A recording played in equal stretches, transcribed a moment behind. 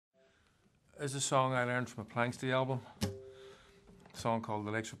is a song I learned from a Planksty album. A song called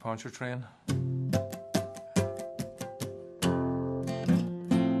The Lakes of Pontchartrain.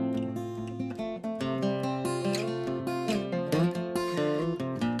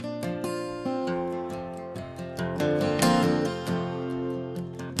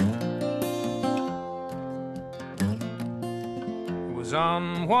 It was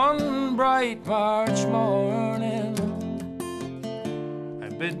on one bright March morning I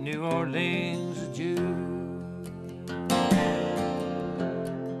bid New Orleans adieu,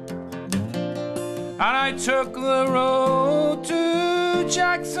 and I took the road to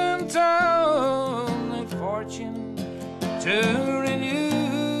Jacksontown, a fortune to renew.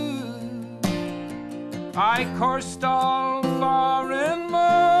 I coursed all foreign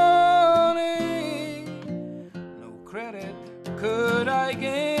money, no credit could I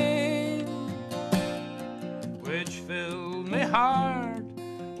gain, which filled me heart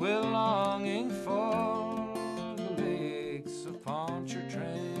with longing for the lakes of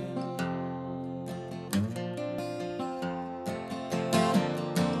Pontchartrain.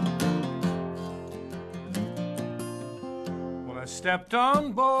 Well, I stepped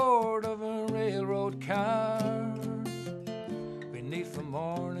on board of a railroad car beneath the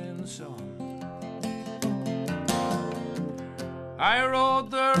morning sun. I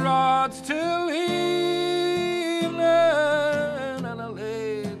rode the rods till evening, and I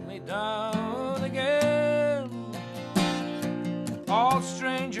laid me down again. All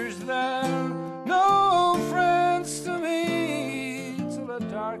strangers there, no friends to me, till a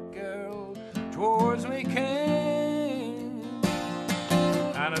dark girl towards me came,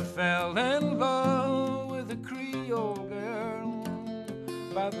 and I fell in love with a Creole girl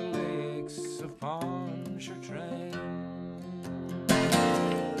by the lakes of Pontchartrain.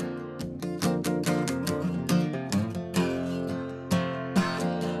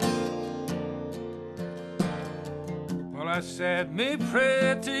 I said, me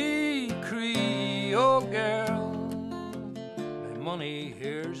pretty Creole girl, my money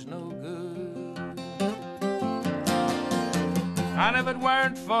here's no good, and if it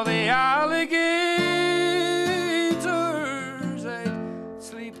weren't for the alligators, I'd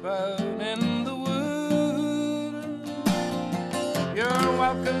sleep out in the wood. You're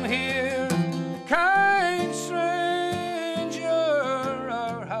welcome here, kind stranger,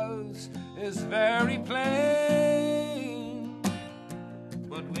 our house is very plain,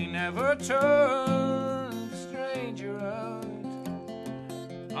 but we never turned a stranger out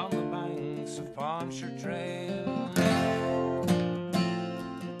on the banks of Pontchartrain.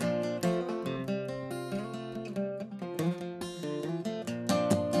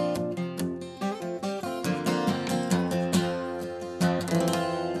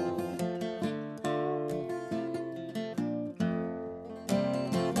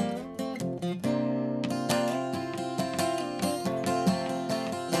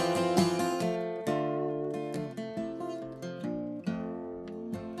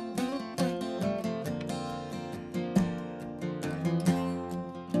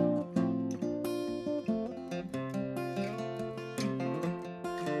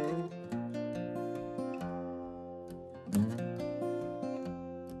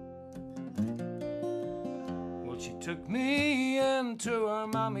 She took me into her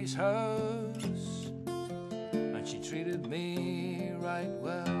mommy's house, and she treated me right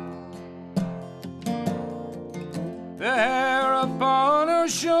well. The hair upon her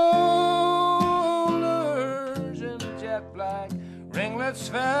shoulders in jet black ringlets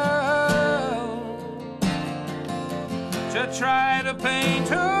fell, to try to paint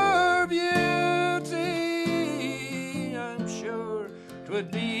her beauty, I'm sure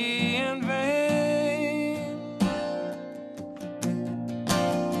 'twould be in vain.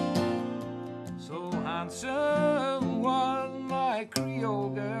 Handsome one, my Creole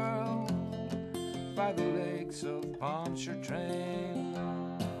girl, by the lakes of Pontchartrain.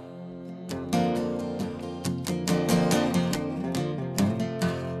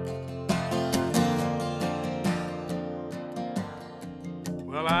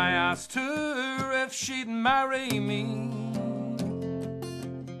 Well, I asked her if she'd marry me.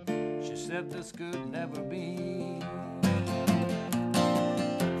 She said this could never be,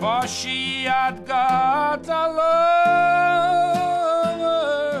 for she had got a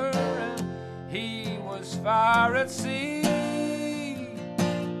lover, and he was far at sea.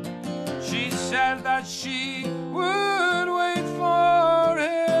 She said that she would wait for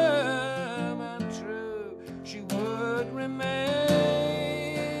him, and true she would remain,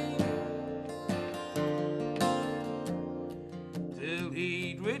 till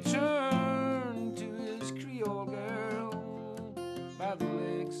he'd return to his Creole girl by the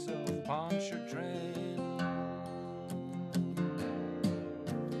lakes lakes of Pontchartrain.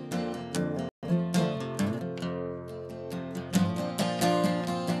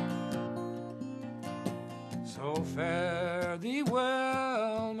 So fare thee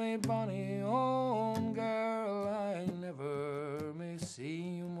well, my bonny own girl, I never may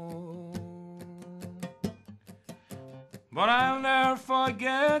see you more. But I'll ne'er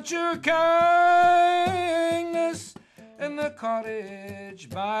forget your kindness in the cottage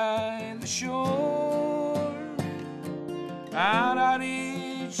by the shore, and at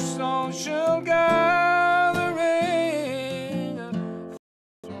each social gathering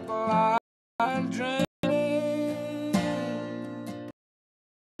I'll drink,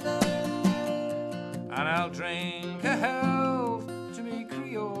 and I'll drink a health to me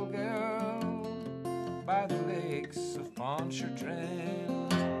Creole girl by the lakes of Pontchartrain.